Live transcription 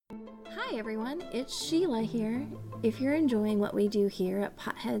Hi everyone, it's Sheila here. If you're enjoying what we do here at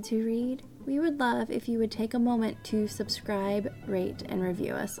Potheads Who Read, we would love if you would take a moment to subscribe, rate, and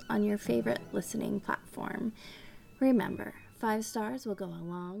review us on your favorite listening platform. Remember, 5 stars will go a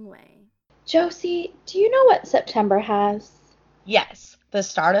long way. Josie, do you know what September has? Yes, the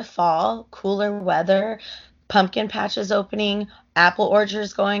start of fall, cooler weather, pumpkin patches opening, apple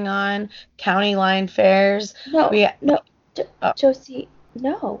orchards going on, county line fairs. No, We no, oh, Josie,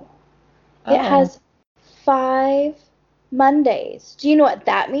 no. It oh has 5 Mondays. Do you know what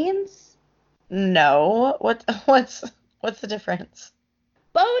that means? no. What's the difference?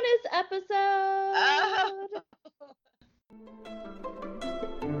 Bonus Oh. episode!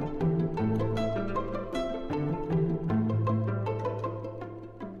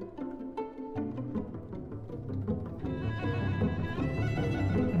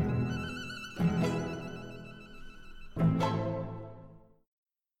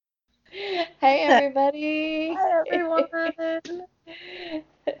 Hey, everybody. Hi everyone.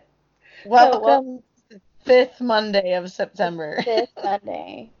 So, well, Welcome to the fifth Monday of September. this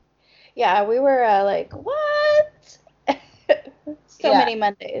Monday. Yeah, we were like, what? So Yeah, many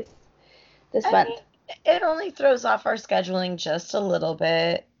Mondays this I month. mean, it only throws off our scheduling just a little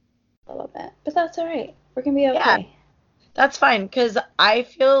bit. A little bit. But that's all right. We're going to be Yeah, okay. that's fine because I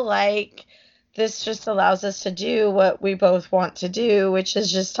feel like this just allows us to do what we both want to do, which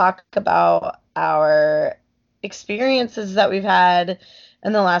is just talk about our experiences that we've had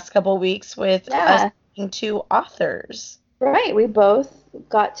in the last couple weeks with us Yeah. being two authors. Right. We both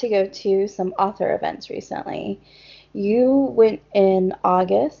got to go to some author events recently. You went in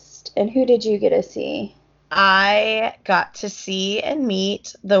August, and who did you get to see? I got to see and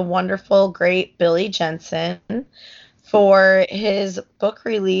meet the wonderful, great Billy Jensen for his book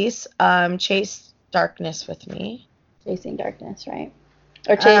release, Chase Darkness with Me. Chasing Darkness, right?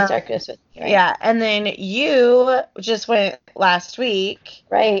 Or Chase Um, Darkness with me, right? Yeah, and then you just went last week.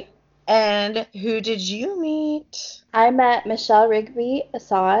 Right. And who did you meet? I met Michelle Rigby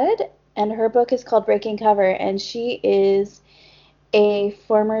Assad, and her book is called Breaking Cover, and she is a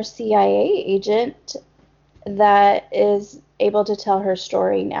former CIA agent that is able to tell her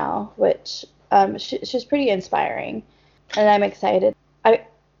story now, which she's pretty inspiring, and I'm excited. I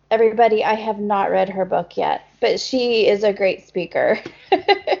Everybody, I have not read her book yet, but she is a great speaker.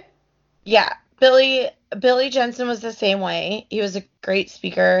 Yeah, Billy Jensen was the same way. He was a great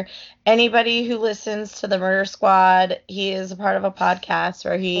speaker. Anybody who listens to the Murder Squad, he is a part of a podcast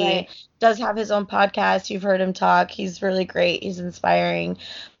where he Right. does have his own podcast. You've heard him talk. He's really great. He's inspiring.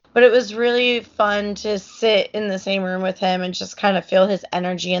 But it was really fun to sit in the same room with him and just kind of feel his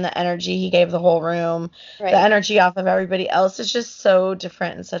energy and the energy he gave the whole room. The Right. energy off of everybody else is just so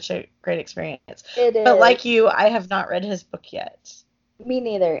different and such a great experience. It But is. like you, I have not read his book yet. Me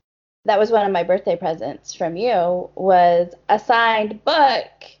neither. That was one of my birthday presents from you was a signed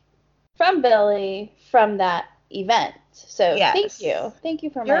book from Billy from that event. So thank Yes. you. Thank you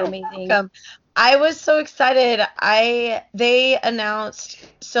for my You're amazing. welcome. I was so excited. They announced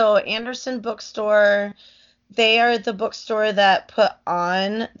so Anderson Bookstore, they are the bookstore that put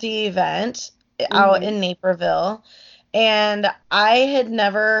on the event out Hmm. in Naperville. And I had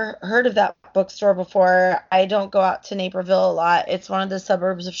never heard of that bookstore before. I don't go out to Naperville a lot. It's one of the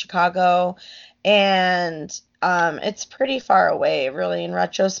suburbs of Chicago, and it's pretty far away, really, in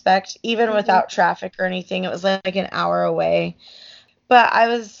retrospect. Even Hmm. without traffic or anything, it was like an hour away. But I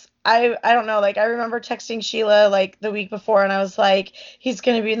don't know, like I remember texting Sheila like the week before and I was like, he's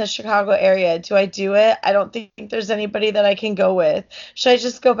gonna be in the Chicago area. Do I do it? I don't think there's anybody that I can go with. Should I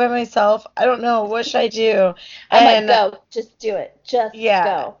just go by myself? I don't know. What should I do? I'm like, And go, just do it. Just yeah.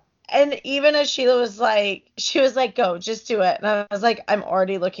 go. And even as Sheila was like, she was like, go, just do it. And I was like, I'm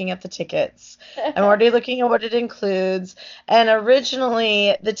already looking at the tickets. I'm already looking at what it includes. And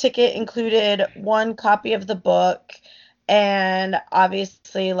originally, the ticket included one copy of the book and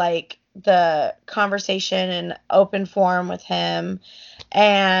obviously, like, the conversation and open forum with him.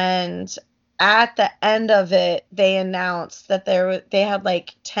 And at the end of it, they announced that they had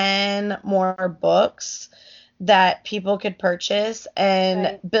like 10 more books that people could purchase, and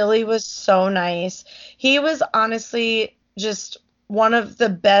Right. Billy was so nice. He was honestly just one of the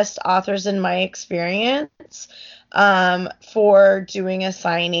best authors in my experience for doing a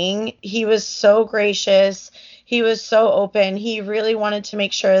signing. He was so gracious. He was so open. He really wanted to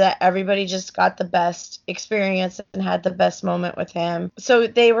make sure that everybody just got the best experience and had the best moment with him. So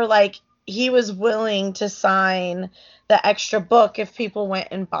they were like, he was willing to sign the extra book if people went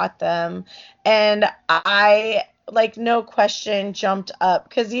and bought them. And I like no question jumped up,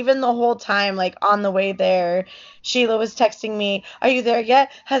 because even the whole time, like on the way there, Sheila was texting me, "Are you there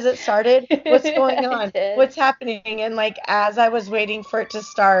yet? Has it started? What's going I on? did. What's happening?" And like as I was waiting for it to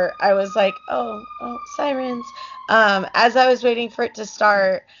start, I was like, "Oh, sirens." As I was waiting for it to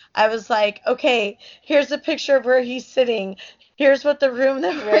start, I was like, "Okay, here's a picture of where he's sitting. Here's what the room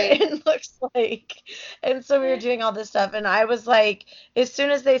that we're Right. in looks like." And so we were doing all this stuff, and I was like, as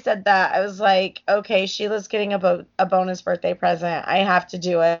soon as they said that, I was like, okay, Sheila's getting a bonus birthday present. I have to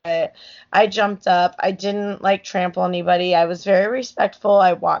do it. I jumped up. I didn't like trample anybody. I was very respectful.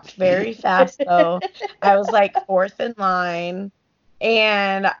 I walked very fast though. I was like fourth in line.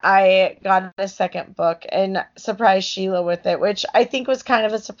 And I got a second book and surprised Sheila with it, which I think was kind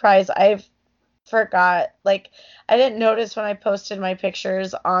of a surprise. I've forgot, like, I didn't notice when I posted my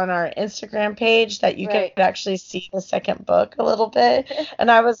pictures on our Instagram page that you could Right. actually see the second book a little bit.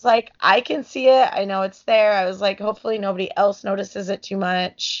 And I was like, I can see it. I know it's there. I was like, hopefully nobody else notices it too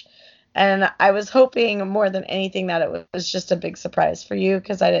much. And I was hoping more than anything that it was just a big surprise for you,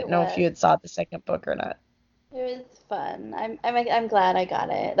 because I It didn't know if you was. had saw the second book or not. It was fun. I'm glad I got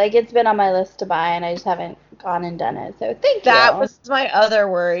it. Like it's been on my list to buy and I just haven't gone and done it. So thank That you. was my other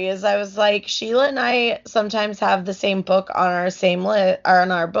worry, is I was like, Sheila and I sometimes have the same book on our same list, or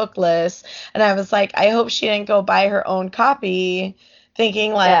on our book list, and I was like, I hope she didn't go buy her own copy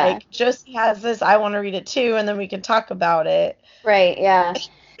thinking Yeah. like, Josie has this, I want to read it too, and then we can talk about it. Right, yeah.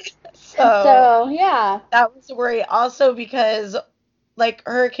 So So, yeah. that was a worry also, because like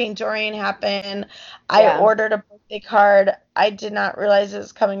Hurricane Dorian happened. I Yeah. ordered a birthday card. I did not realize it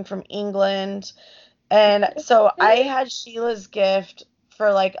was coming from England. And so I had Sheila's gift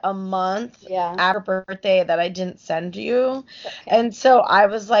for like a month Yeah. after her birthday that I didn't send you. Okay. And so I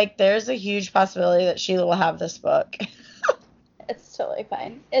was like, there's a huge possibility that Sheila will have this book. It's totally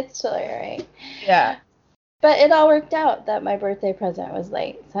fine. It's totally all right. Yeah. But it all worked out that my birthday present was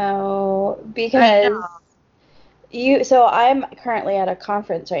late. So, I because know. so I'm currently at a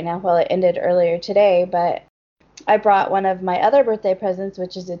conference right now. Well, it ended earlier today, but I brought one of my other birthday presents,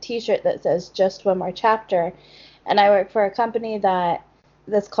 which is a t-shirt that says just one more chapter. And I work for a company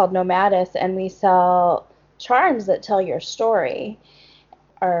that's called Nomadis, and we sell charms that tell your story.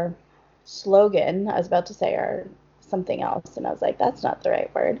 Our slogan, I was about to say our something else, and I was like, that's not the right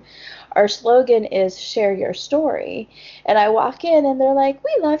word. Our slogan is share your story. And I walk in and they're like,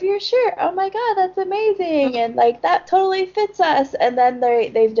 we love your shirt. Oh my God, that's amazing. And like that totally fits us. And then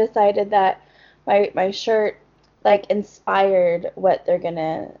they've decided that my shirt like inspired what they're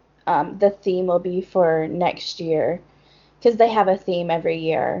gonna the theme will be for next year, because they have a theme every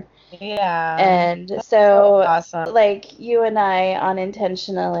year. Yeah. And That's so so awesome. like you and I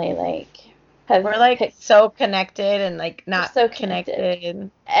unintentionally like have We're like picked so connected and like we're not so connected,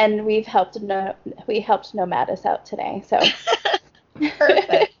 connected. and we helped Nomadis out today. So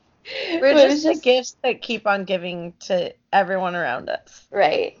Perfect. We're it was just the just gifts that keep on giving to everyone around us.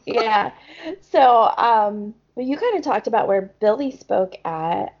 right. Yeah. So well, you kind of talked about where Billy spoke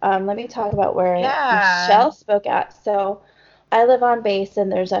at. Let me talk about where Yeah. Michelle spoke at. So I live on base,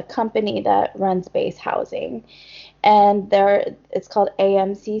 and there's a company that runs base housing, and it's called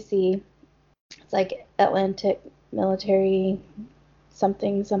AMCC. It's like Atlantic Military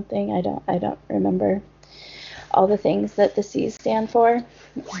something something. I don't remember all the things that the C's stand for,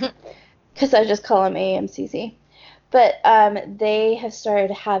 because I just call them AMCC. But they have started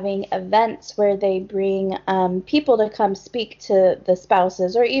having events where they bring people to come speak to the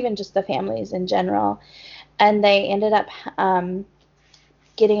spouses or even just the families in general. And they ended up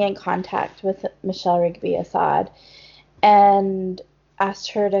getting in contact with Michelle Rigby Assad and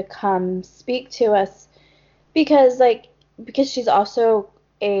asked her to come speak to us, because she's also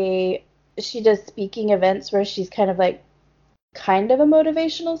a she does speaking events where she's kind of a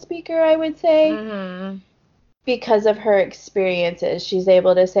motivational speaker, I would say. Hmm. Because of her experiences, she's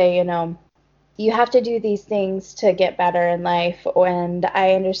able to say, you have to do these things to get better in life, and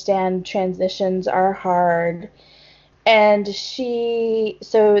I understand transitions are hard. And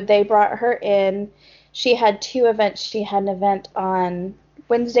so they brought her in. She had two events. She had an event on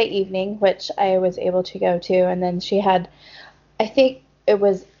Wednesday evening, which I was able to go to, and then she had, I think it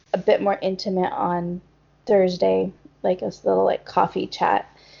was a bit more intimate on Thursday, like a little like coffee chat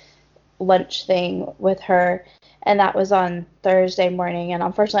lunch thing with her, and that was on Thursday morning. And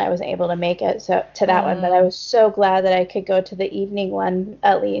unfortunately, I wasn't able to make it to that one, but I Mm. was so glad that I could go to the evening one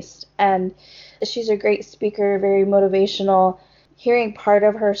at least. And she's a great speaker, very motivational. Hearing part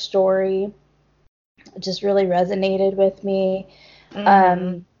of her story just really resonated with me. Hmm.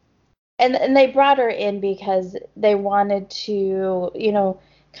 Um, and they brought her in because they wanted to,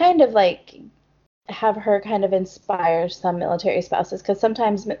 kind of like have her kind of inspire some military spouses, because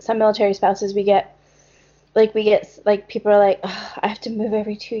sometimes some military spouses we get like people are like, oh, I have to move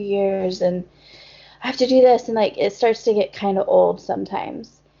every 2 years and I have to do this, and like it starts to get kind of old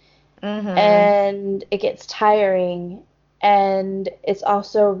sometimes. And it gets tiring, and it's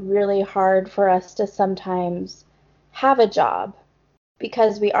also really hard for us to sometimes have a job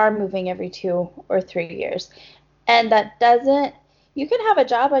because we are moving every 2 or 3 years. And that doesn't, you can have a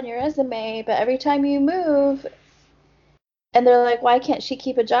job on your resume, but every time you move, and they're like, why can't she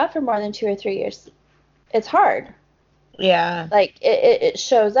keep a job for more than 2 or 3 years? It's hard. Yeah. Like it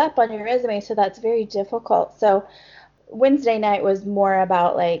shows up on your resume, so that's very difficult. So Wednesday night was more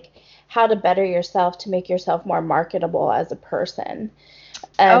about like how to better yourself to make yourself more marketable as a person.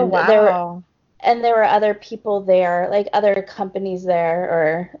 And oh, wow. there were other people there, like other companies there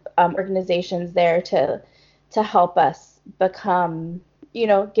or organizations there to help us become,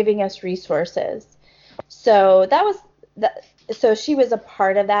 giving us resources. So that was that. So she was a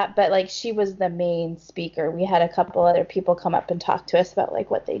part of that, but like she was the main speaker. We had a couple other people come up and talk to us about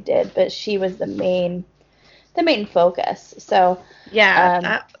like what they did, but she was the main focus. So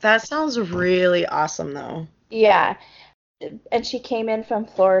yeah, that sounds really awesome though. Yeah, and she came in from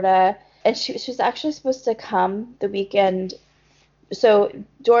Florida, and she was actually supposed to come the weekend. So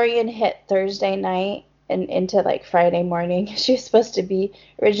Dorian hit Thursday night and into like Friday morning. She was supposed to be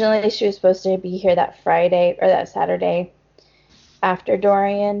here that Friday or that Saturday after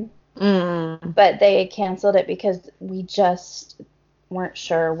Dorian, but they canceled it because we just weren't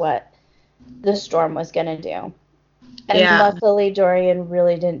sure what the storm was going to do. And luckily Dorian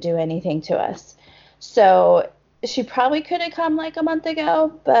really didn't do anything to us. So she probably could have come like a month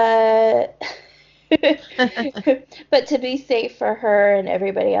ago, but but to be safe for her and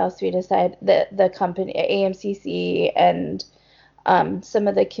everybody else, we decided that the company, AMCC, and some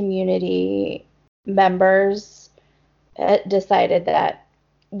of the community members decided that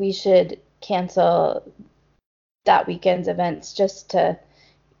we should cancel that weekend's events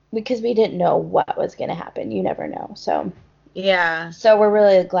because we didn't know what was going to happen. You never know. So So we're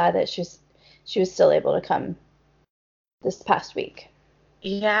really glad that she was still able to come this past week.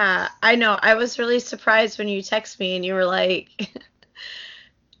 Yeah, I know. I was really surprised when you texted me and you were like,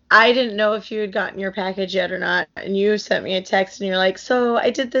 I didn't know if you had gotten your package yet or not. And you sent me a text and you're like, so I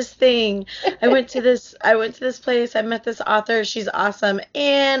did this thing. I went to this place. I met this author. She's awesome.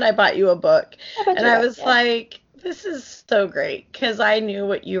 And I bought you a book. And I was like, this is so great, because I knew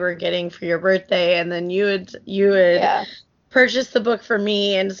what you were getting for your birthday. And then you had purchased the book for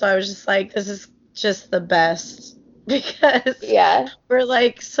me. And so I was just like, this is just the best, because we're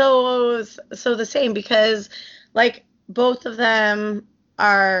like so the same, because like both of them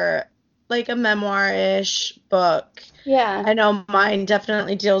are like a memoir-ish book. Yeah. I know mine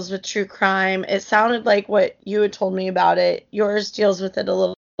definitely deals with true crime. It sounded like what you had told me about it. Yours deals with it a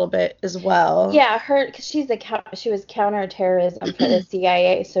little bit as well. Yeah, because she was counterterrorism for the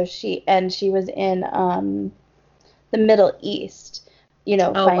CIA. So she was in the Middle East,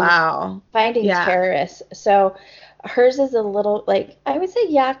 finding terrorists. So hers is a little like, I would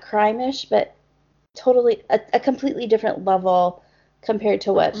say, crime-ish, but totally a completely different level compared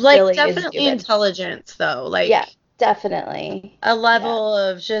to what Billy is doing. Definitely intelligence, though. Like, yeah, definitely a level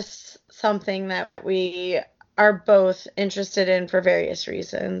of just something that we are both interested in for various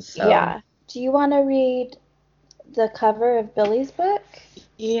reasons. So. Yeah. Do you want to read the cover of Billy's book?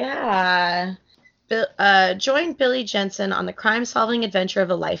 Yeah. Join Billy Jensen on the crime-solving adventure of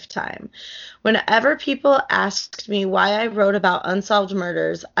a lifetime. Whenever people asked me why I wrote about unsolved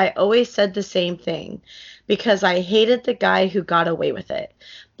murders, I always said the same thing, because I hated the guy who got away with it.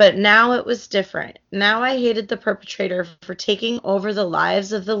 But now it was different. Now I hated the perpetrator for taking over the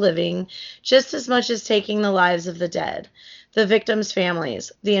lives of the living just as much as taking the lives of the dead. The victims'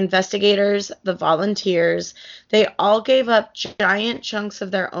 families, the investigators, the volunteers, they all gave up giant chunks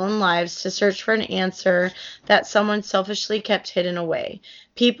of their own lives to search for an answer that someone selfishly kept hidden away.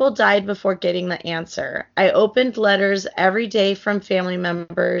 People died before getting the answer. I opened letters every day from family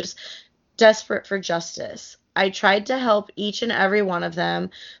members desperate for justice. I tried to help each and every one of them,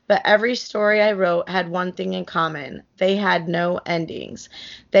 but every story I wrote had one thing in common. They had no endings.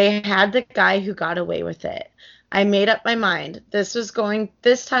 They had the guy who got away with it. I made up my mind. This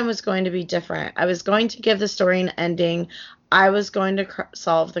time was going to be different. I was going to give the story an ending. I was going to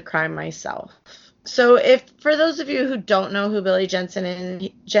solve the crime myself. So for those of you who don't know who Billy Jensen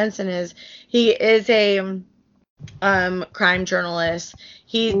is, he is a crime journalist.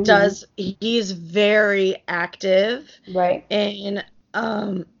 He's very active right in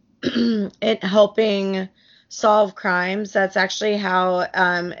in helping solve crimes. That's actually how,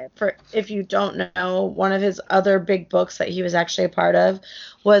 for if you don't know, one of his other big books that he was actually a part of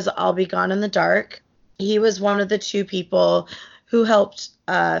was I'll Be Gone in the Dark. He was one of the two people who helped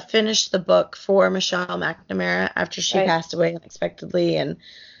finish the book for Michelle McNamara after she Right. passed away unexpectedly. And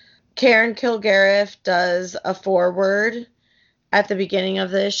Karen Kilgariff does a foreword at the beginning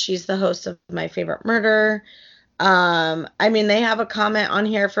of this. She's the host of My Favorite Murder. I mean, they have a comment on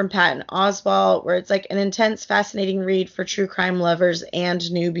here from Patton Oswalt where it's like an intense, fascinating read for true crime lovers and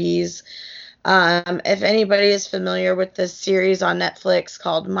newbies. If anybody is familiar with this series on Netflix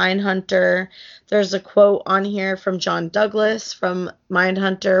called Mindhunter, there's a quote on here from John Douglas from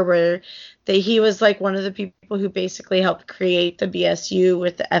Mindhunter where he was like one of the people who basically helped create the BSU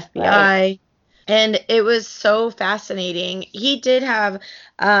with the FBI. Right. And it was so fascinating. He did have,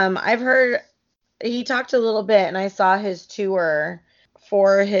 I've heard, he talked a little bit, and I saw his tour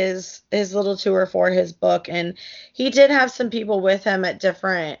for his little tour for his book, and he did have some people with him at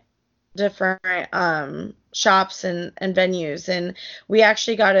different shops and venues, and we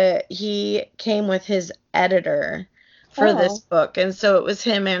actually he came with his editor for this book, and so it was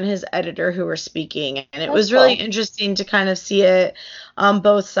him and his editor who were speaking, and it was really interesting to kind of see it on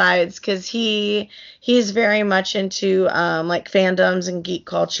both sides, because he's very much into like fandoms and geek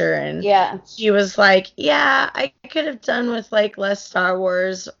culture, and he was like, yeah, I could have done with like less Star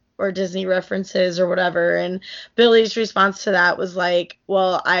Wars or Disney references or whatever. And Billy's response to that was like,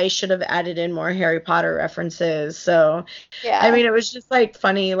 well, I should have added in more Harry Potter references. So, I mean, it was just like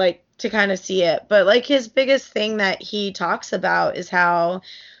funny, like to kind of see it. But like his biggest thing that he talks about is how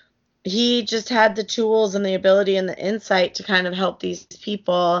he just had the tools and the ability and the insight to kind of help these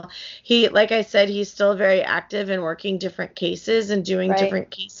people. He, like I said, he's still very active in working different cases and doing different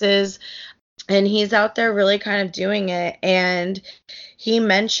cases. And he's out there really kind of doing it. And he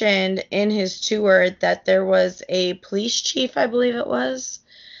mentioned in his tour that there was a police chief, I believe it was,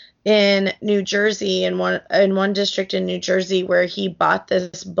 in New Jersey, in one district in New Jersey, where he bought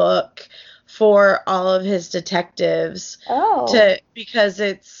this book for all of his detectives because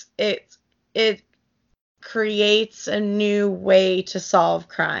it creates a new way to solve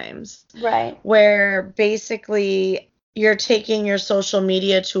crimes. Right. Where basically you're taking your social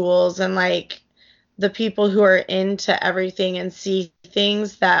media tools and like the people who are into everything and see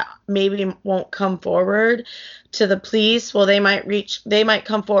things that maybe won't come forward to the police. Well, they might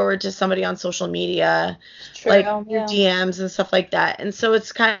come forward to somebody on social media, like through DMs and stuff like that. And so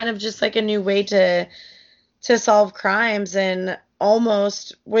it's kind of just like a new way to solve crimes, and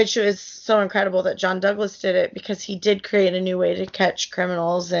almost, which is so incredible that John Douglas did it, because he did create a new way to catch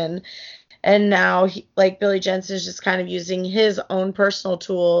criminals. And now, like Billy Jensen is just kind of using his own personal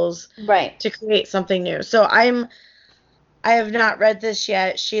tools to create something new. So I have not read this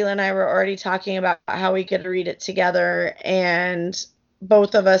yet. Sheila and I were already talking about how we get to read it together, and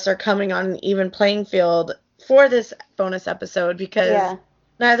both of us are coming on an even playing field for this bonus episode, because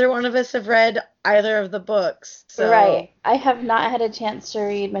neither one of us have read either of the books. So. Right. I have not had a chance to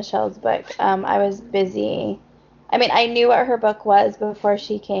read Michelle's book. I was busy. I mean, I knew what her book was before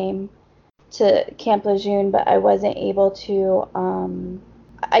she came to Camp Lejeune, but I wasn't able to,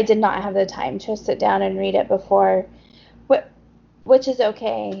 I did not have the time to sit down and read it before, which is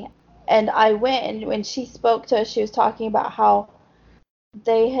okay. And I went, and when she spoke to us, she was talking about how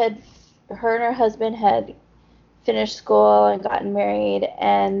her and her husband had finished school and gotten married,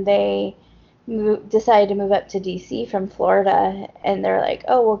 and they decided to move up to DC from Florida, and they're like,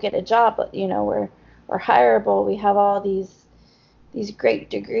 oh, we'll get a job, but we're hireable, we have all these great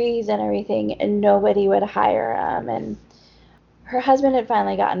degrees and everything, and nobody would hire them. And her husband had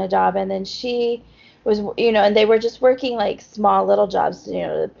finally gotten a job, and then she was, and they were just working like small little jobs,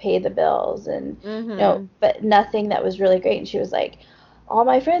 to pay the bills, and but nothing that was really great. And she was like, all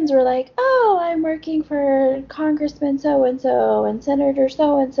my friends were like, oh, I'm working for Congressman so-and-so and Senator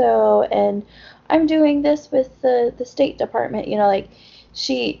so-and-so, and I'm doing this with the State Department, like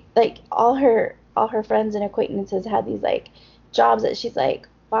she, like all her friends and acquaintances had these like jobs that she's like,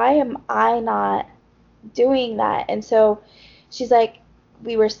 why am I not doing that? And so she's like,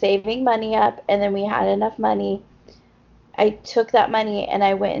 we were saving money up, and then we had enough money. I took that money and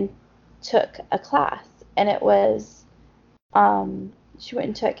I went and took a class, and it was, she went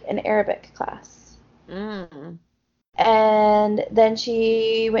and took an Arabic class. And then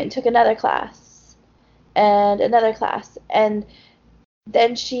she went and took another class, and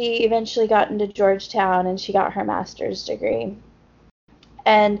then she eventually got into Georgetown, and she got her master's degree.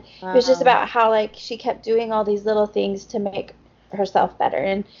 And it was just about how like she kept doing all these little things to make herself better.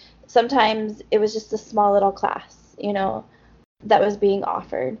 And sometimes it was just a small little class, that was being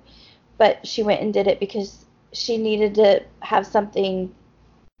offered. But she went and did it because she needed to have something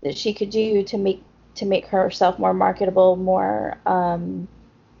that she could do to make herself more marketable, more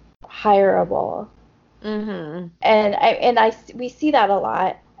hireable. And we see that a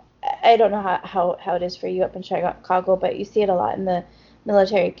lot. I don't know how it is for you up in Chicago, but you see it a lot in the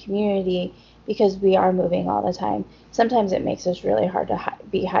military community because we are moving all the time. Sometimes it makes us really hard to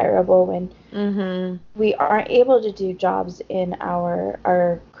be hireable when we aren't able to do jobs in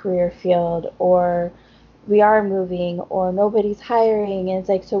our career field, or we are moving, or nobody's hiring, and it's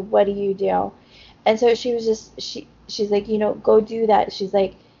like, so what do you do? And so she's like, go do that. She's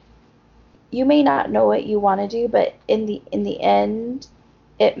like, you may not know what you want to do, but in the end,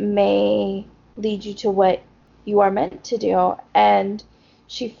 it may lead you to what you are meant to do. And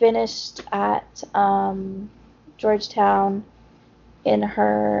she finished at Georgetown in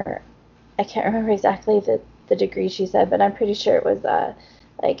her, I can't remember exactly the degree she said, but I'm pretty sure it was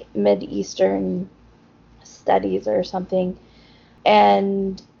like Mid-Eastern studies or something.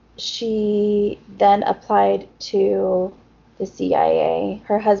 And she then applied to the CIA.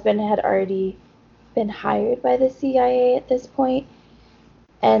 Her husband had already been hired by the CIA at this point,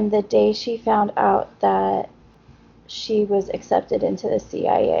 and the day she found out that she was accepted into the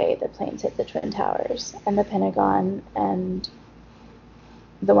CIA, the planes hit the Twin Towers and the Pentagon, and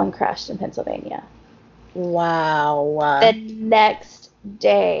the one crashed in Pennsylvania. Wow. The next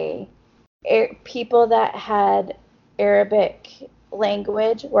day, people that had Arabic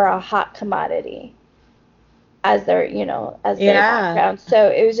language were a hot commodity as their background. So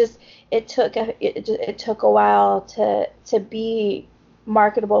it was just, it took a while to be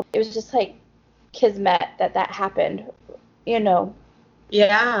marketable. It was just like kismet that happened,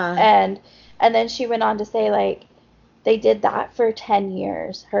 Yeah. And then she went on to say, like, they did that for 10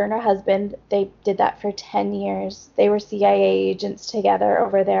 years. Her and her husband, they did that for 10 years. They were CIA agents together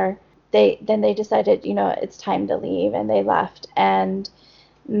over there. Then they decided, it's time to leave, and they left, and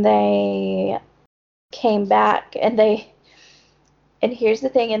they came back, and here's the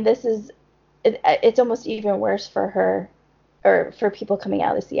thing, and this is, it's almost even worse for her, or for people coming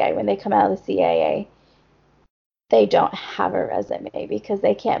out of the CIA. When they come out of the CIA, they don't have a resume because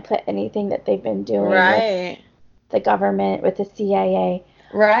they can't put anything that they've been doing with the government, with the CIA,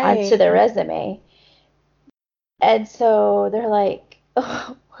 onto the resume. And so they're like,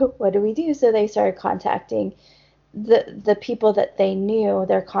 oh, what do we do? So they started contacting the people that they knew,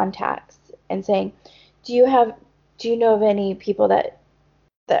 their contacts, and saying, do you know of any people that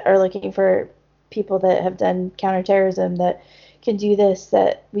are looking for people that have done counterterrorism, that can do this,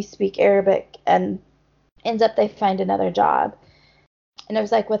 that we speak Arabic? And ends up they find another job, and it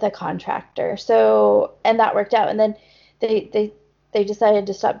was like with a contractor. So, and that worked out, and then they decided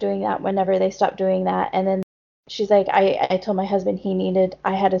to stop doing that whenever they stopped doing that. And then she's like, I told my husband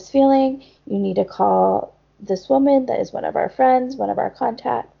I had this feeling, you need to call this woman that is one of our friends, one of our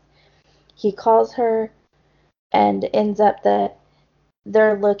contacts. He calls her, and ends up that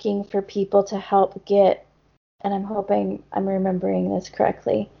they're looking for people to help get, and I'm hoping I'm remembering this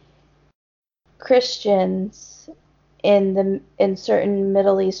correctly, Christians in certain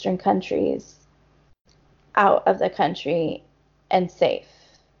Middle Eastern countries out of the country and safe.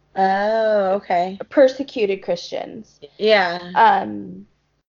 Oh, okay. Persecuted Christians. Yeah.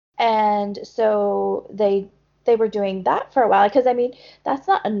 And so they were doing that for a while, because I mean, that's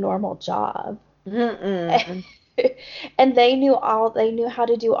not a normal job. And they knew how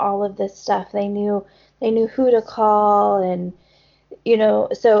to do all of this stuff. They knew who to call, and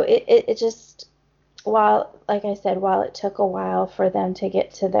so it just, while, like I said, while it took a while for them to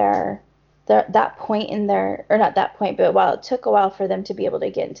get to that point in their, or not that point, but while it took a while for them to be able to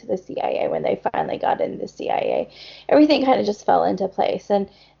get into the CIA, when they finally got into the CIA, everything kind of just fell into place, and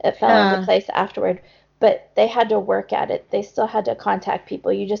it fell into place afterward. But they had to work at it. They still had to contact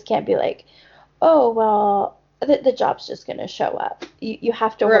people. You just can't be like, oh, well, the job's just going to show up. You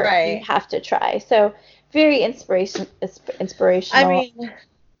have to work. Right. You have to try. So very inspirational. I mean,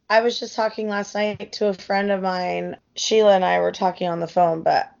 I was just talking last night to a friend of mine. Sheila and I were talking on the phone,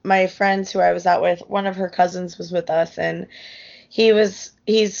 but my friends who I was out with, one of her cousins was with us, and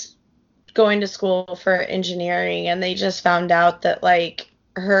he's going to school for engineering, and they just found out that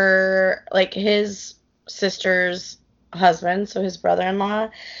his sister's husband, so his brother-in-law,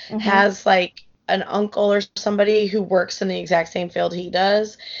 has like an uncle or somebody who works in the exact same field he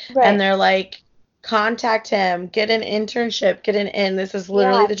does. Right. And they're like, contact him, get an internship, get an in. This is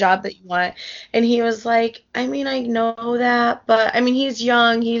literally the job that you want. And he was like, I mean, I know that, but I mean, he's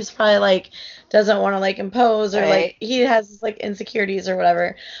young. He's probably like, doesn't want to like impose, or like he has like insecurities or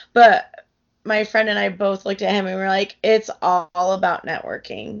whatever. But my friend and I both looked at him and we were like, it's all about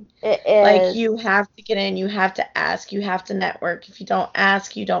networking. It Like, is. you have to get in, you have to ask, you have to network. If you don't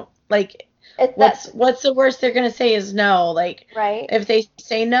ask, you don't, like, That's what's the worst they're gonna say is no. Like, right. if they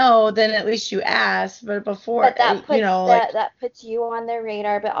say no, then at least you asked. But before, But that you puts know, like, that puts you on their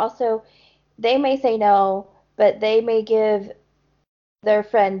radar, but also they may say no, but they may give their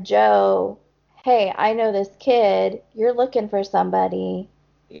friend Joe, "Hey, I know this kid. You're looking for somebody.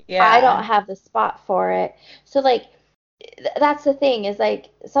 I don't yeah, have the spot for it." So like that's the thing is like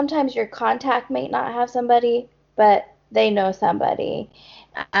sometimes your contact may not have somebody, but they know somebody.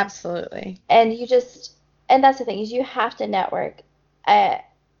 absolutely. And you just and that's the thing is you have to network. I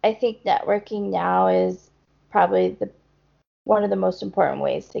think networking now is probably the one of the most important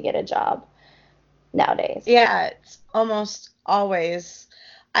ways to get a job nowadays. Yeah, it's almost always.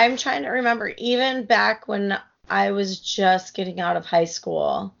 I'm trying to remember, even back when I was just getting out of high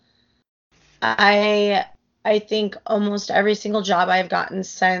school, I I think almost every single job I've gotten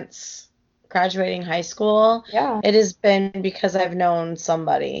since graduating high school, Yeah. it has been because I've known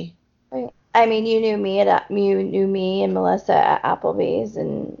somebody. Right. I mean, you knew me and Melissa at Applebee's,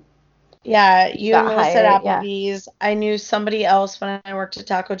 and Yeah, you you and got Melissa at hired. Yeah. Applebee's. I knew somebody else when I worked at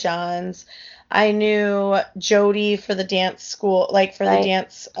Taco John's. I knew Jody for the dance school, like for the Right.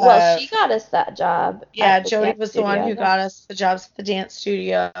 dance. Well, she got us that job Yeah, at the Jody dance was the one studio. who Yeah. got us the jobs at the dance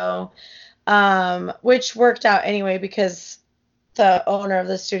studio, which worked out anyway because the owner of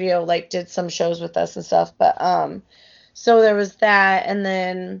the studio like did some shows with us and stuff. But so there was that, and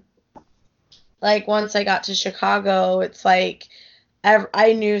then like once I got to Chicago, it's like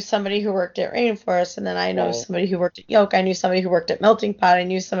I knew somebody who worked at Rainforest, and then I know Right. somebody who worked at Yoke. I knew somebody who worked at Melting Pot. I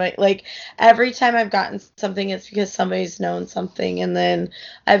knew somebody like every time I've gotten something, it's because somebody's known something, and then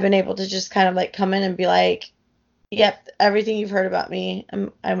I've been able to just kind of like come in and be like, "Yep, everything you've heard about me,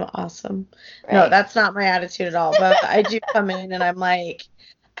 I'm awesome." No, Right. that's not my attitude at all, but I do come in and I'm like,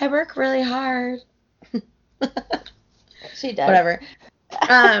 I work really hard. She does. Whatever.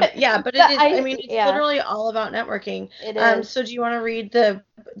 Yeah, but it But is, I I mean, it's yeah, literally all about networking. it is. So do you want to read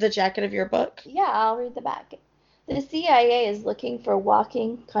the jacket of your book? Yeah, I'll read the back. The CIA is looking for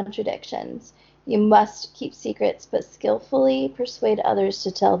walking contradictions. You must keep secrets, but skillfully persuade others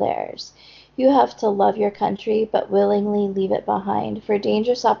to tell theirs. You have to love your country, but willingly leave it behind for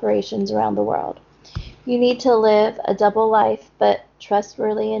dangerous operations around the world. You need to live a double life, but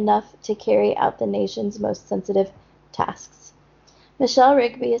trustworthy enough to carry out the nation's most sensitive tasks. Michelle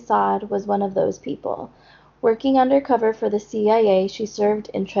Rigby Assad was one of those people. Working undercover for the CIA, she served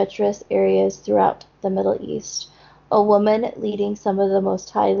in treacherous areas throughout the Middle East, a woman leading some of the most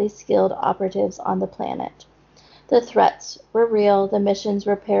highly skilled operatives on the planet. The threats were real, the missions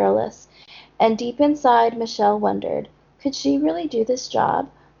were perilous, and deep inside, Michelle wondered, could she really do this job?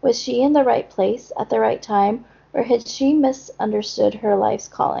 Was she in the right place at the right time, or had she misunderstood her life's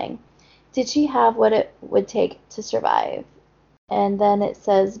calling? Did she have what it would take to survive? And then it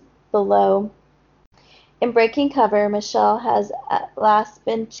says below, in breaking cover, Michelle has at last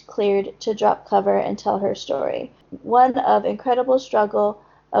been cleared to drop cover and tell her story. One of incredible struggle,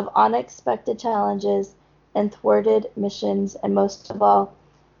 of unexpected challenges and thwarted missions, and most of all,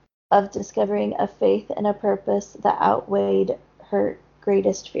 of discovering a faith and a purpose that outweighed her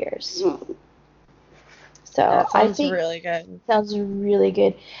greatest fears. So That I sounds think really good. sounds really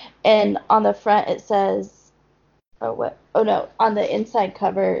good. And on the front it says, oh what? Oh no, on the inside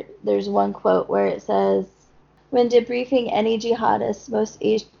cover there's one quote where it says, "When debriefing any jihadists, most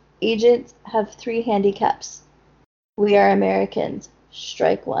agents have three handicaps. We are Americans.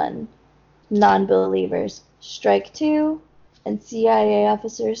 Strike one. Non-believers. Strike two. And CIA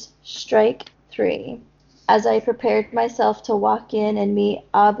officers. Strike three." As I prepared myself to walk in and meet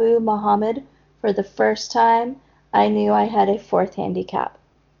Abu Muhammad for the first time, I knew I had a fourth handicap.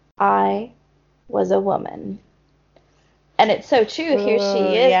 I was a woman. And it's so true. Here Oh,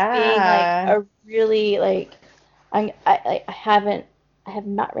 she is being like yeah. a really like I have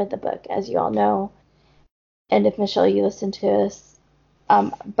not read the book, as you all know. And if Michelle, you listen to this,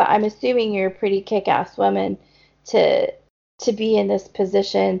 but I'm assuming you're a pretty kick-ass woman to be in this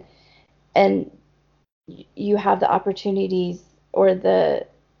position, and you have the opportunities, or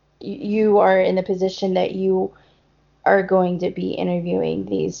you are in the position that you are going to be interviewing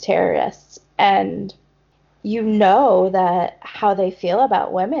these terrorists, and you know that how they feel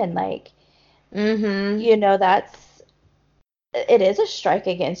about women, like Mm-hmm. that's it is a strike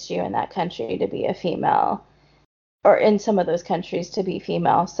against you in that country to be a female, or in some of those countries to be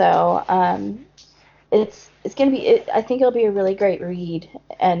female. So it's gonna be I think it'll be a really great read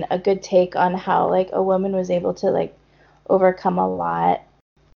and a good take on how like a woman was able to like overcome a lot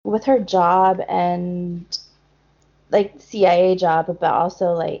with her job and like CIA job, but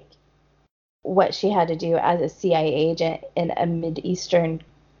also like what she had to do as a CIA agent in a Mideastern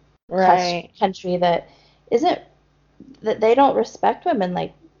Right. country that isn't that they don't respect women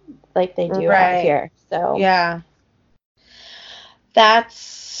like they do out Right. here. So Yeah.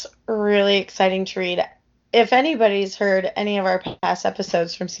 That's really exciting to read. If anybody's heard any of our past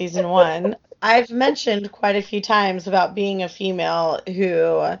episodes from season 1, I've mentioned quite a few times about being a female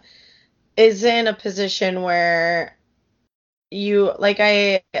who is in a position where you like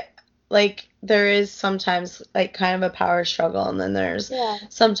there is sometimes like kind of a power struggle, and then there's yeah,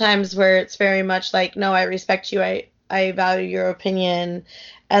 sometimes where it's very much like, no, I respect you, I value your opinion,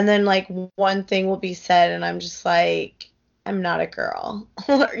 and then like one thing will be said and I'm just like, I'm not a girl.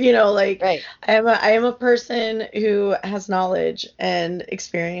 Like right. I am a person who has knowledge and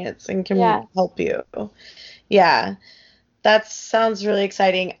experience and can Yeah. help you. Yeah. That sounds really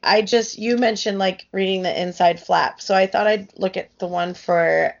exciting. You mentioned like reading the inside flap. So I thought I'd look at the one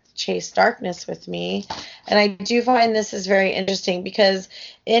for Chase Darkness with me. And I do find this is very interesting because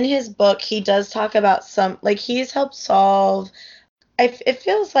in his book, he does talk about like he's helped solve, it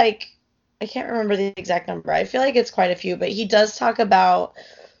feels like, I can't remember the exact number. I feel like it's quite a few, but he does talk about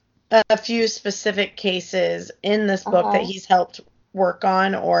a few specific cases in this book that Uh-huh. he's helped work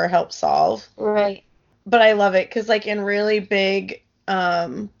on or help solve. Right. But I love it because, like, in really big,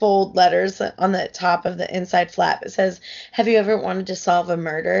 bold letters on the top of the inside flap, it says, "Have you ever wanted to solve a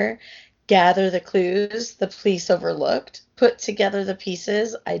murder? Gather the clues the police overlooked, put together the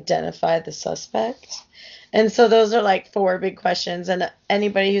pieces, identify the suspect." And so those are like 4 big questions, and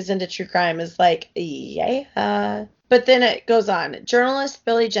anybody who's into true crime is like, yeah. But then it goes on. Journalist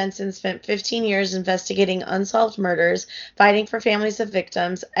Billy Jensen spent 15 years investigating unsolved murders, fighting for families of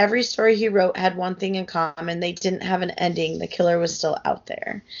victims. Every story he wrote had one thing in common: they didn't have an ending. The killer was still out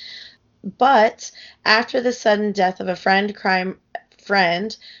there. But after the sudden death of a crime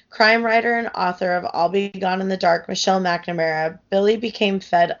writer and author of I'll Be Gone in the Dark, Michelle McNamara, Billy became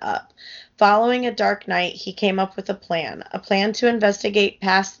fed up. Following a dark night, he came up with a plan to investigate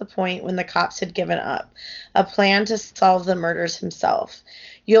past the point when the cops had given up, a plan to solve the murders himself.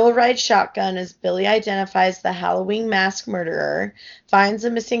 You'll ride shotgun as Billy identifies the Halloween mask murderer, finds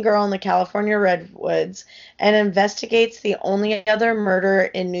a missing girl in the California redwoods, and investigates the only other murder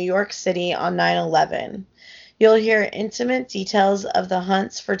in New York City on 9/11. You'll hear intimate details of the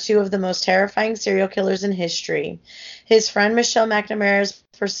hunts for 2 of the most terrifying serial killers in history: his friend Michelle McNamara's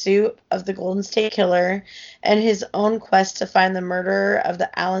pursuit of the Golden State Killer, and his own quest to find the murderer of the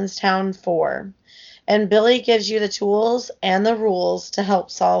Allenstown Four. And Billy gives you the tools and the rules to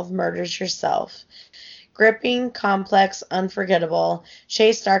help solve murders yourself. Gripping, complex, unforgettable,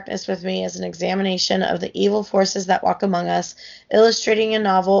 Chase Darkness with Me is an examination of the evil forces that walk among us, illustrating a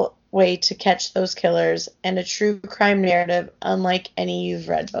novel way to catch those killers, and a true crime narrative unlike any you've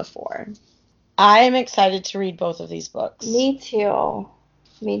read before. I'm excited to read both of these books. Me too.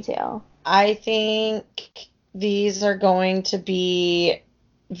 Me too. I think these are going to be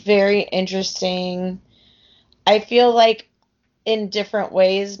very interesting. I feel like in different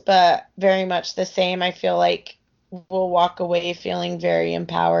ways, but very much the same. I feel like we'll walk away feeling very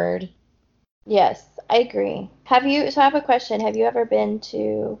empowered. Yes, I agree. So I have a question. Have you ever been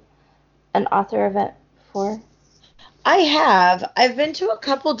to an author event before? I have. I've been to a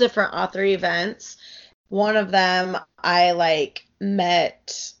couple different author events. One of them, I like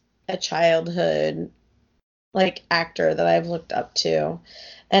met a childhood like actor that I've looked up to,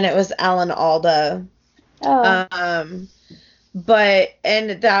 and it was Alan Alda. Oh. And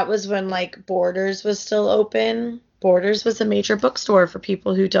that was when like Borders was still open. Borders was a major bookstore for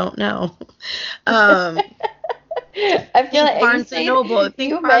people who don't know. I feel like Barnes and Noble.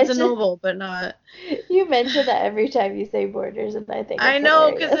 Think Barnes and Noble, but not. You mention that every time you say Borders, and I think I it's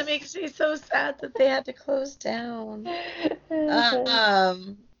know, because it hilarious. makes me so sad that they had to close down.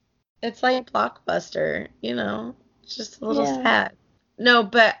 It's like Blockbuster, it's just a little Yeah. sad. No,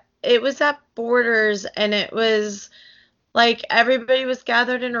 but it was at Borders, and it was like everybody was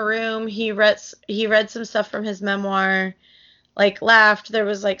gathered in a room. He read some stuff from his memoir, like laughed. There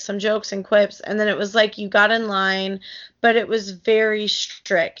was like some jokes and quips, and then it was like you got in line, but it was very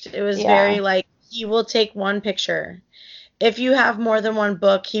strict. It was very Yeah. like, he will take one picture. If you have more than one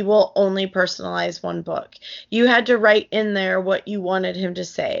book, he will only personalize one book. You had to write in there what you wanted him to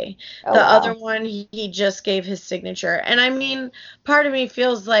say. Oh, The wow. other one, he just gave his signature. And I mean, part of me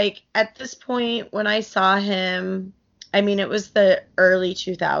feels like at this point when I saw him, I mean, it was the early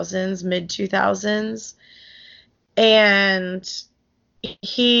 2000s, mid 2000s, and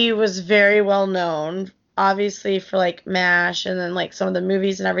he was very well known, obviously for like MASH and then like some of the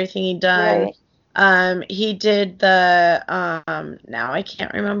movies and everything he'd done. Right. He did the now I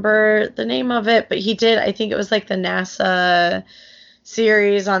can't remember the name of it, but he did, I think it was like the NASA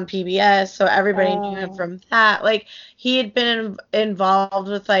series on PBS, so everybody knew him Oh, from that. Like he had been involved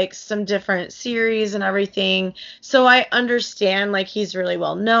with like some different series and everything. So I understand like he's really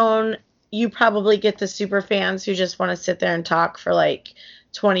well known. You probably get the super fans who just want to sit there and talk for like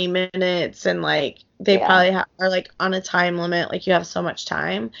 20 minutes and like they yeah. probably are like on a time limit, like you have so much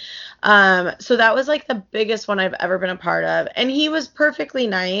time. So that was like the biggest one I've ever been a part of. And he was perfectly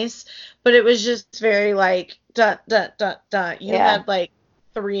nice, but it was just very like dun dun dun dun. You Yeah. had like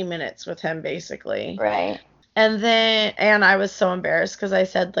 3 minutes with him basically. Right. And I was so embarrassed because I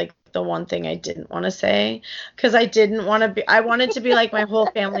said like the one thing I didn't want to say because I didn't want to be, I wanted to be like, my whole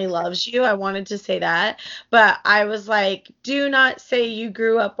family loves you. I wanted to say that, but I was like, do not say you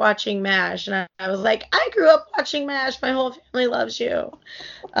grew up watching MASH. And I was like, I grew up watching MASH. My whole family loves you.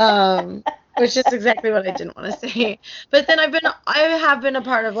 Which is exactly what I didn't want to say. But then I have been a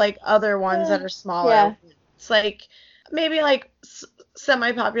part of like other ones that are smaller. Yeah. It's like maybe like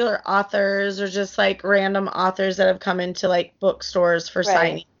semi-popular authors or just like random authors that have come into like bookstores for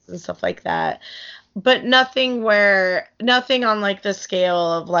Right. signings and stuff like that. But nothing on like the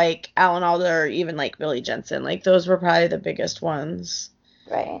scale of like Alan Alda or even like Billy Jensen. Like those were probably the biggest ones.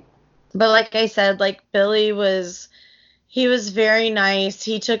 Right. But like I said, like he was very nice.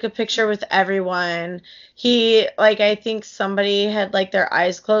 He took a picture with everyone. He, like, I think somebody had like their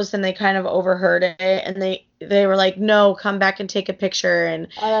eyes closed and they kind of overheard it and they were like, "No, come back and take a picture." And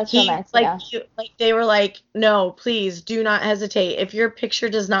Oh, that's so he nice. Yeah. like they were like, "No, please do not hesitate. If your picture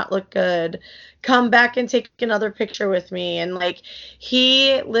does not look good, come back and take another picture with me." And like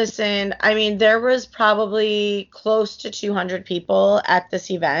he listened. I mean, there was probably close to 200 people at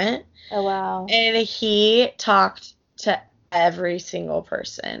this event. Oh, wow. And he talked to every single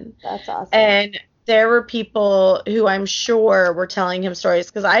person. That's awesome. And there were people who I'm sure were telling him stories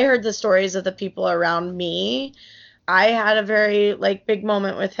because I heard the stories of the people around me. I had a very like big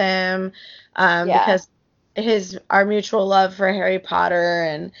moment with him Yeah. because our mutual love for Harry Potter,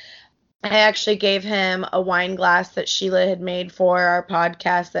 and I actually gave him a wine glass that Sheila had made for our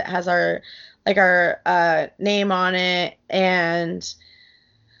podcast that has our name on it. And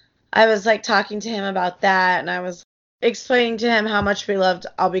I was like talking to him about that, and I was explaining to him how much we loved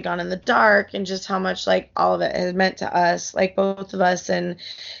I'll Be Gone in the Dark and just how much like all of it had meant to us, like both of us. And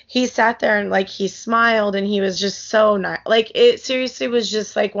he sat there and like he smiled and he was just so nice. Like it seriously was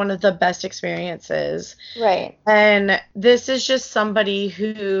just like one of the best experiences. Right. And this is just somebody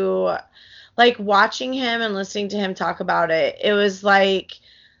who, like, watching him and listening to him talk about it, it was like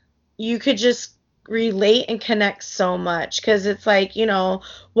you could just relate and connect so much because it's like,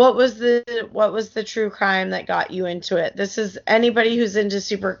 what was the true crime that got you into it? This is anybody who's into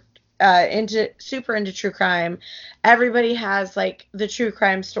true crime. Everybody has like the true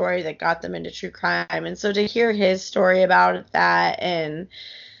crime story that got them into true crime. And so to hear his story about that and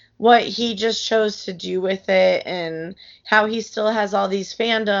what he just chose to do with it and how he still has all these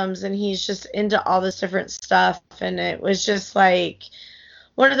fandoms and he's just into all this different stuff, and it was just like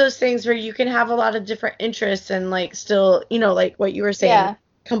one of those things where you can have a lot of different interests and like still, like what you were saying, Yeah.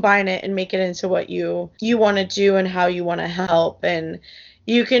 combine it and make it into what you want to do and how you want to help. And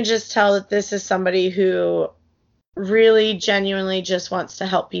you can just tell that this is somebody who really genuinely just wants to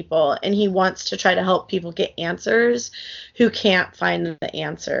help people, and he wants to try to help people get answers who can't find the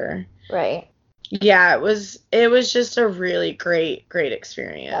answer. Right. Yeah, it was just a really great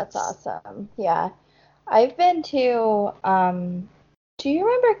experience. That's awesome. Yeah. I've been to, do you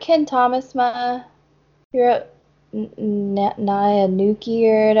remember Ken Thomasma? You're Naya Nuki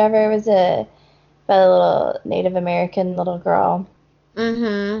or whatever. It was about a little Native American little girl.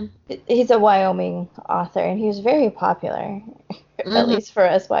 Mhm. He's a Wyoming author, and he was very popular, at Mhm. least for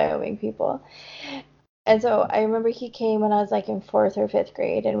us Wyoming people. And so I remember he came when I was like in 4th or 5th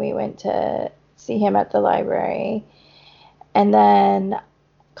grade, and we went to see him at the library. And then,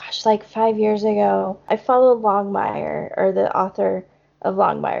 gosh, like 5 years ago, I followed Longmire, or the author of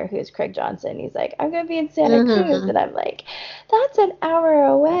Longmire, who's Craig Johnson. He's like, I'm going to be in Santa Cruz. Mhm. And I'm like, that's an hour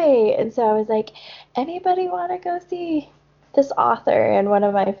away. And so I was like, anybody want to go see this author? And one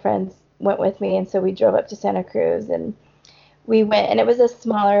of my friends went with me. And so we drove up to Santa Cruz and we went, and it was a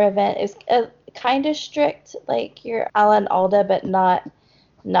smaller event. It was kind of strict, like your Alan Alda, but not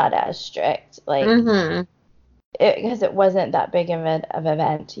as strict. Like, Mhm. because it wasn't that big of an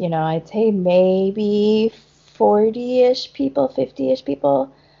event. I'd say maybe 40-ish people, 50-ish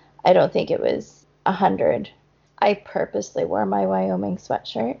people. I don't think it was 100. I purposely wore my Wyoming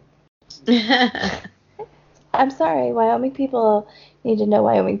sweatshirt. I'm sorry, Wyoming people need to know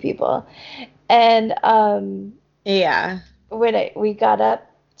Wyoming people. And Yeah. when we got up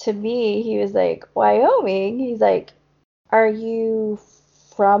to me, he was like, Wyoming? He's like, are you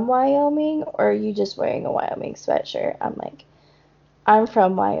from Wyoming or are you just wearing a Wyoming sweatshirt? I'm like, I'm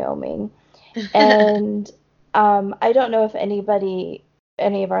from Wyoming. And I don't know if any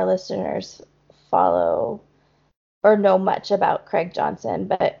of our listeners follow or know much about Craig Johnson,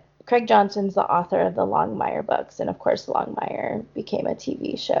 but Craig Johnson's the author of the Longmire books, and of course, Longmire became a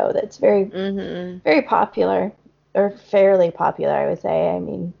TV show that's very popular, or fairly popular, I would say. I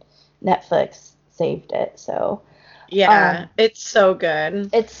mean, Netflix saved it, so Yeah, it's so good.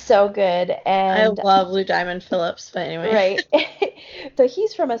 it's so good, I and love Lou Diamond Phillips, but anyway. right. So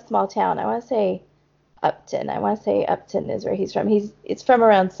he's from a small town. I want to say Upton. I want to say Upton is where he's from. It's from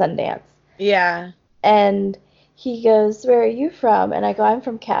around Sundance. Yeah. And he goes, "Where are you from?" And I go, "I'm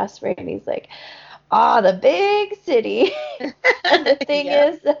from Casper." And he's like, "Ah, the big city." And the thing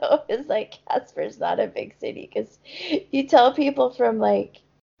Yep. is, though, is like Casper's not a big city because you tell people from like,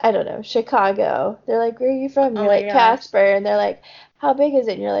 I don't know, Chicago, they're like, "Where are you from?" Oh You're my like, gosh. "Casper." And they're like, "How big is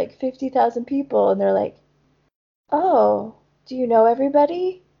it?" And you're like, 50,000 people. And they're like, "Oh, do you know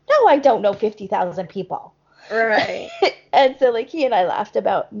everybody?" "No, I don't know 50,000 people." Right. And so like he and I laughed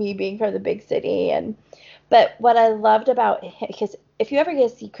about me being from the big city. And but what I loved about him, because if you ever get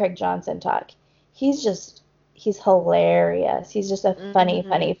to see Craig Johnson talk, he's just he's hilarious. He's just a funny, Hmm.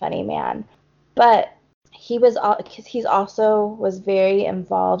 funny, funny man. But he was all because he's also was very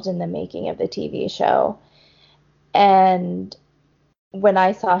involved in the making of the TV show. And when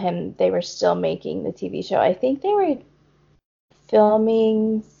I saw him, they were still making the TV show. I think they were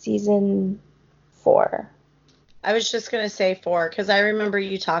filming season 4. I was just gonna say 4 because I remember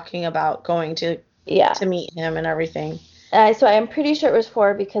you talking about going Yeah. to meet him and everything. So I'm pretty sure it was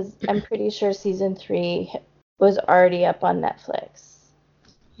 4 because I'm pretty sure season 3 was already up on Netflix.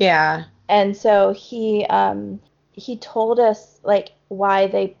 Yeah. And so he told us like why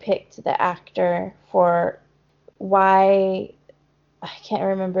they picked the actor for why I can't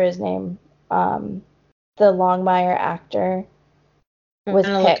remember his name. The Longmire actor I'm was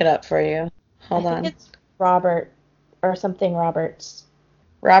gonna look it picked. up for you. I Hold think on. it's Robert or something Roberts.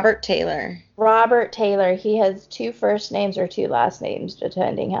 Robert Taylor. Robert Taylor. He has 2 first names or 2 last names,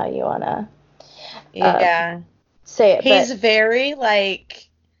 depending how you wanna uh, Yeah. say it. He's But very like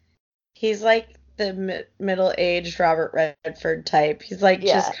he's like the middle-aged Robert Redford type. He's like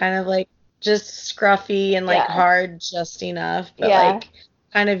just yeah, kind of like just scruffy and like yeah, hard just enough, but yeah. like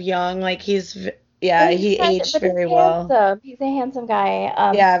kind of young. Like yeah, And he's he kind aged but he's very well. handsome. He's a handsome guy.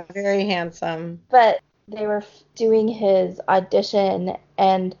 Yeah, very handsome. But they were doing his audition,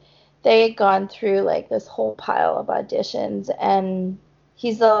 and they had gone through like this whole pile of auditions, and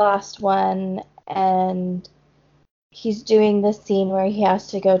he's the last one, and he's doing this scene where he has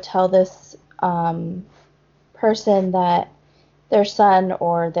to go tell this person that their son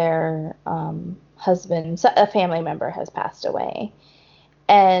or their husband, a family member, has passed away.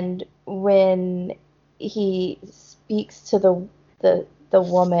 And when he speaks to the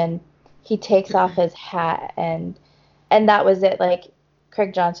woman, he takes off his hat, and that was it. Like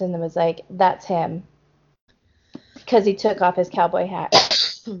Craig Johnson was like, "That's him," because he took off his cowboy hat.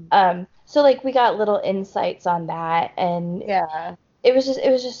 So like we got little insights on that, and Yeah. it was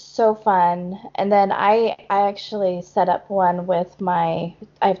just so fun. And then I actually set up one with I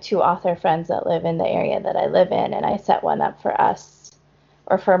have 2 author friends that live in the area that I live in, and I set one up for us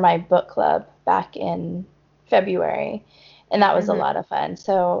or for my book club back in February, and that was a Hmm. lot of fun.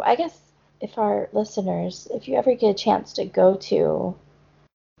 So I guess if our listeners, if you ever get a chance to go to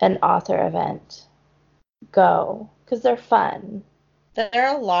an author event, go because they're fun.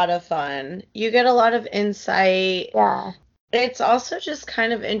 They're a lot of fun. You get a lot of insight. Yeah, It's also just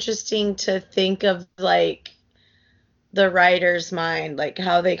kind of interesting to think of like the writer's mind, like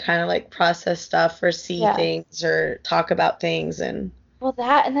how they kind of like process stuff or see yeah. things or talk about things and Well,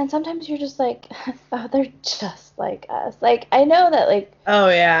 that, and then sometimes you're just like, oh, they're just like us. Like, I know that, like, oh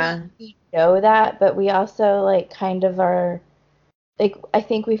we, yeah. we know that, but we also, like, kind of are, like, I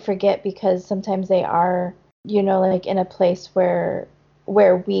think we forget because sometimes they are, like, in a place where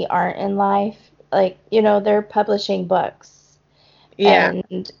we aren't in life. Like, they're publishing books Yeah.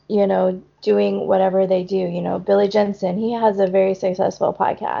 and, doing whatever they do. Billy Jensen, he has a very successful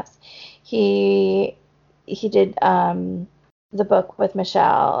podcast. He, he did, the book with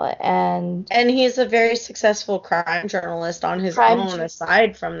Michelle and And he's a very successful crime journalist on his crime own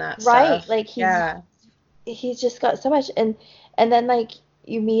aside from that right, stuff. like Yeah. he's just got so much. And then like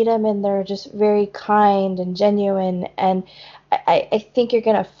you meet him and they're just very kind and genuine. And I think you're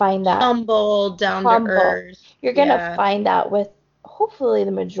gonna find that Humble, down to humble. earth. You're gonna Yeah. find that with hopefully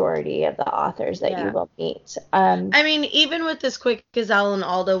the majority of the authors that you Yeah. will meet. I mean, even with as quick as Alan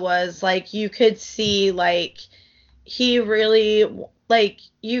Alda was, like, you could see, like, he really, like,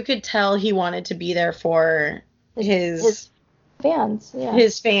 you could tell he wanted to be there for his fans, yeah.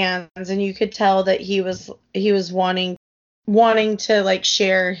 his fans, and you could tell that he was wanting to, like,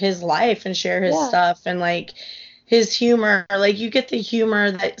 share his life and share his stuff, and, like, his humor. Like, you get the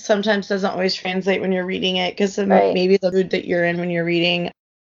humor that sometimes doesn't always translate when you're reading it, because maybe the mood that you're in when you're reading.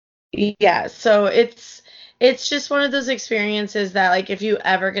 Yeah, so it's just one of those experiences that, like, if you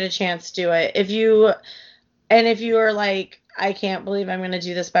ever get a chance, do it. If you are like, I can't believe I'm going to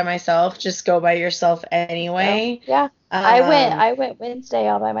do this by myself, just go by yourself anyway. Yeah. I went Wednesday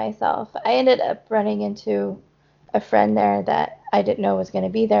all by myself. I ended up running into a friend there that I didn't know was going to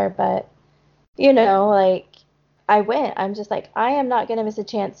be there, but like, I went. I'm just like, I am not going to miss a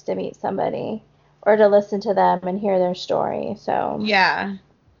chance to meet somebody or to listen to them and hear their story. So yeah.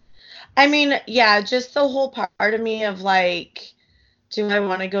 I mean, yeah, just the whole part of me of, like, do I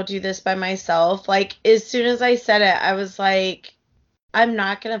want to go do this by myself? Like, as soon as I said it, I was like, I'm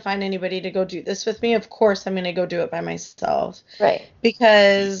not going to find anybody to go do this with me. Of course, I'm going to go do it by myself. Right.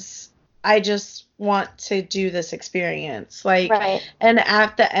 Because I just want to do this experience. Like, right. And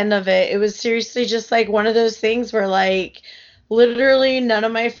at the end of it, it was seriously just, like, one of those things where, like, literally none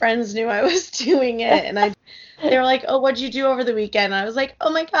of my friends knew I was doing it. And they were like, oh, what'd you do over the weekend? And I was like,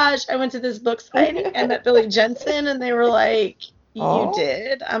 oh my gosh, I went to this book signing. I met Billy Jensen. And they were like, you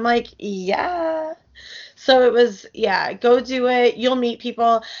did? I'm like, yeah. So it was, yeah, go do it. You'll meet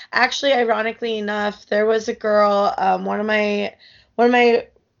people. Actually, ironically enough, there was a girl, one of my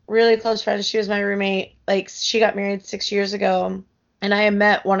really close friends, she was my roommate. Like, she got married 6 years ago, and I had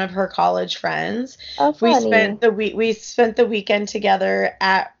met one of her college friends. Oh, funny. We spent the weekend together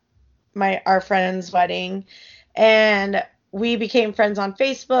at our friend's wedding, and we became friends on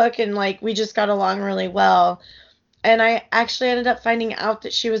Facebook, and, like, we just got along really well. And I actually ended up finding out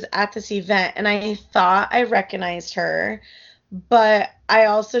that she was at this event, and I thought I recognized her, but I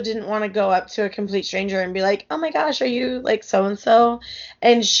also didn't want to go up to a complete stranger and be like, oh my gosh, are you, like, so-and-so?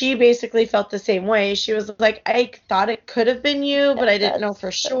 And she basically felt the same way. She was like, I thought it could have been you, but I didn't know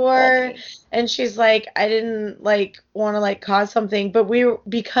for sure. Funny. And she's like, I didn't, like, want to, like, cause something. But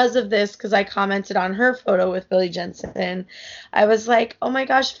because of this, because I commented on her photo with Billy Jensen, I was like, oh my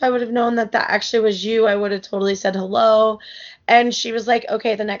gosh, if I would have known that actually was you, I would have totally said hello. And she was like,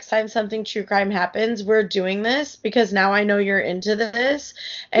 okay, the next time something true crime happens, we're doing this because now I know you're into this.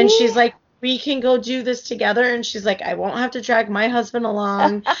 And she's like, we can go do this together. And she's like, I won't have to drag my husband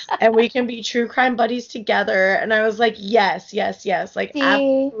along and we can be true crime buddies together. And I was like, yes. Like,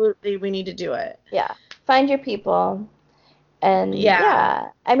 absolutely, we need to do it. Yeah. Find your people. And yeah.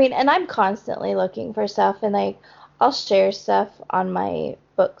 I mean, and I'm constantly looking for stuff, and, like, I'll share stuff on my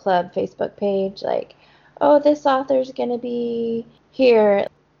book club Facebook page, like, oh, this author's going to be here.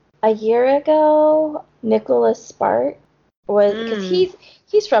 A year ago, Nicholas Spark was, because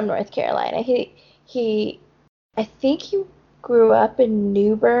he's from North Carolina. I think he grew up in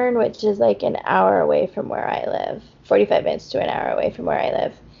New Bern, which is like an hour away from where I live, 45 minutes to an hour away from where I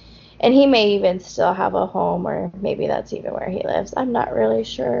live. And he may even still have a home, or maybe that's even where he lives. I'm not really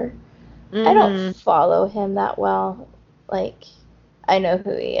sure. I don't follow him that well. Like, I know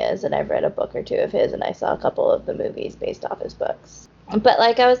who he is, and I've read a book or two of his, and I saw a couple of the movies based off his books. But,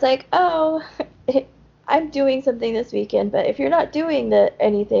 like, I was like, oh, I'm doing something this weekend, but if you're not doing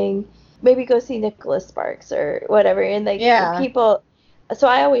anything, maybe go see Nicholas Sparks or whatever. And, like, people, so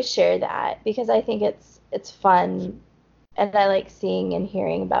I always share that because I think it's fun, and I like seeing and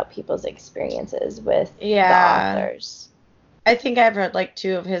hearing about people's experiences with the authors. I think I've read, like,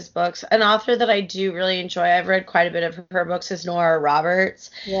 2 of his books. An author that I do really enjoy, I've read quite a bit of her books, is Nora Roberts.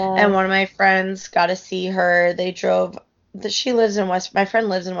 Yeah. And one of my friends got to see her. They drove, my friend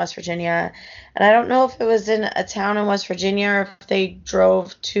lives in West Virginia. And I don't know if it was in a town in West Virginia or if they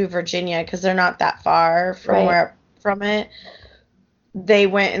drove to Virginia, because they're not that far from it. They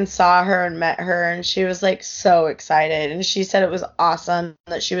went and saw her and met her, and she was, like, so excited. And she said it was awesome,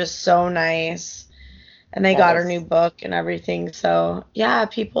 that she was so nice. And they got her new book and everything. So, yeah,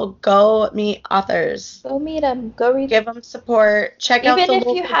 people, go meet authors. Go meet them. Go read. Give them support. Check out the local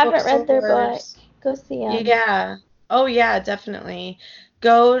bookstores. Even if you haven't read their book, go see them. Yeah. Oh, yeah, definitely.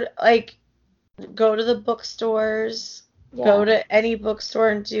 Go to the bookstores. Yeah. Go to any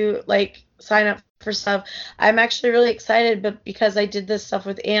bookstore and sign up for stuff. I'm actually really excited, but because I did this stuff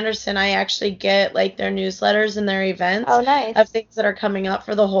with Anderson, I actually get, like, their newsletters and their events. Oh, nice. Of things that are coming up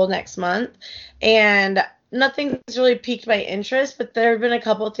for the whole next month. And nothing's really piqued my interest, but there have been a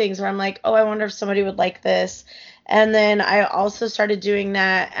couple of things where I'm like, oh, I wonder if somebody would like this. And then I also started doing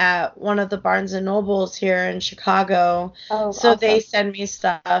that at one of the Barnes and Nobles here in Chicago. Oh, So they awesome. send me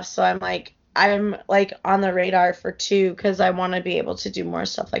stuff. So I'm like on the radar for 2 because I want to be able to do more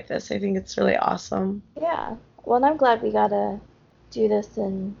stuff like this. I think it's really awesome. Yeah. Well, and I'm glad we got to do this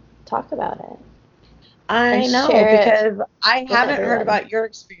and talk about it. I And know, share it because I with haven't heard everyone. about your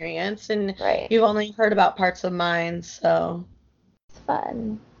experience and Right. you've only heard about parts of mine. So It's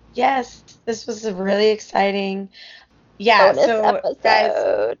fun. yes, this was really exciting. Yeah, Bonus so guys,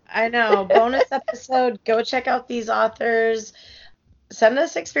 episode. I know, bonus episode. Go check out these authors. Send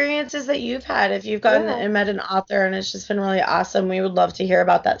us experiences that you've had. If you've gone Yeah. and met an author and it's just been really awesome, we would love to hear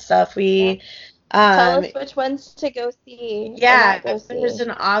about that stuff. Tell us which ones to go see. Yeah, or not go if there's see.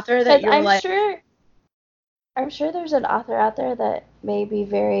 an author that you're like, I'm sure there's an author out there that may be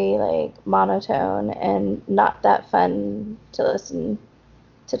very like monotone and not that fun to listen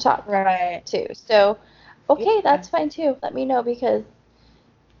to talk right, to. So, okay, Yeah. that's fine too. Let me know because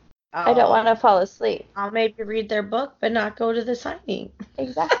I don't want to fall asleep. I'll maybe read their book, but not go to the signing.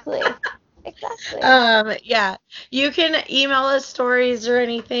 Exactly. Exactly. Yeah, you can email us stories or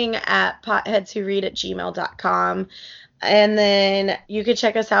anything at potheadswhoread@gmail.com. And then you can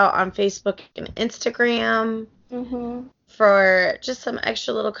check us out on Facebook and Instagram for just some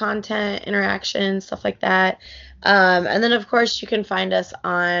extra little content, interaction, stuff like that. And then, of course, you can find us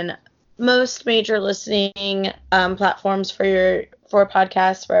on most major listening platforms for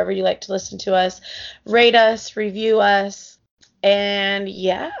podcasts, wherever you like to listen to us. Rate us, review us, and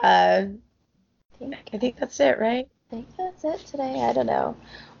yeah, I think that's it, right? I think that's it today. I don't know.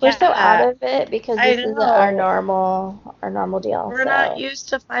 We're so out of it because I this isn't know. our normal deal. We're not used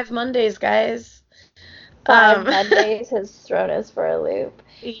to 5 Mondays, guys. 5 Mondays has thrown us for a loop.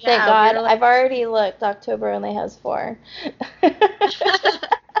 Yeah, Thank God. I've already looked. October only has 4.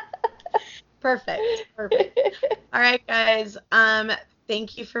 Perfect. All right, guys.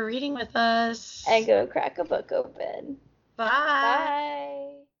 Thank you for reading with us. And go crack a book open.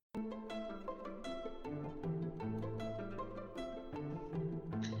 Bye.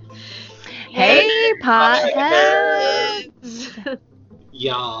 Hey, potheads!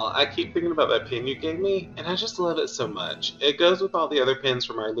 Y'all, I keep thinking about that pin you gave me, and I just love it so much. It goes with all the other pins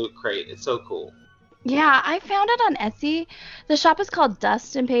from our loot crate. It's so cool. Yeah, I found it on Etsy. The shop is called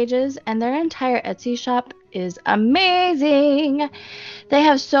Dust and Pages, and their entire Etsy shop is amazing. They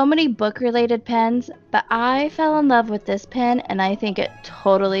have so many book-related pens, but I fell in love with this pen, and I think it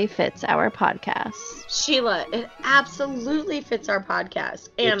totally fits our podcast. Sheila, it absolutely fits our podcast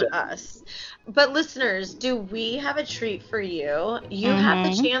and us. But listeners, do we have a treat for you? You have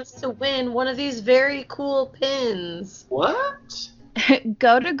the chance to win one of these very cool pins. What?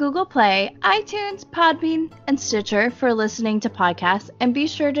 Go to Google Play, iTunes, Podbean, and Stitcher for listening to podcasts, and be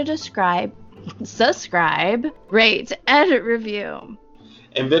sure to subscribe, rate, and review.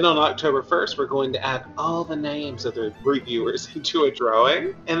 And then on October 1st, we're going to add all the names of the reviewers into a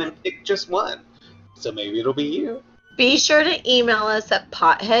drawing and then pick just one. So maybe it'll be you. Be sure to email us at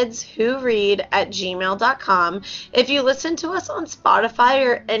potheadswhoread@gmail.com. If you listen to us on Spotify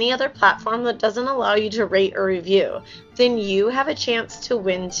or any other platform that doesn't allow you to rate or review, then you have a chance to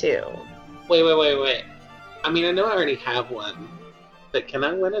win too. Wait. I mean, I know I already have one, but can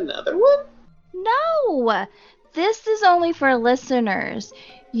I win another one? No! This is only for listeners.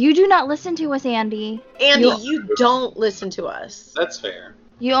 You do not listen to us, Andy. Andy, you don't listen to us. That's fair.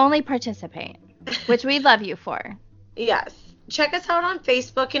 You only participate, which we love you for. Yes. Check us out on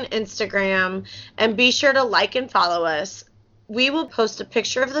Facebook and Instagram, and be sure to like and follow us. We will post a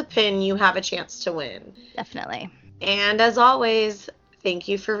picture of the pin you have a chance to win. Definitely. And as always, thank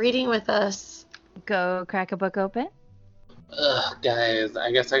you for reading with us. Go crack a book open. Ugh, guys,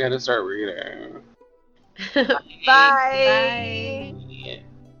 I guess I gotta start reading. Bye. Bye.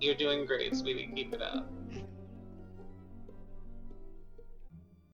 You're doing great, sweetie. Keep it up.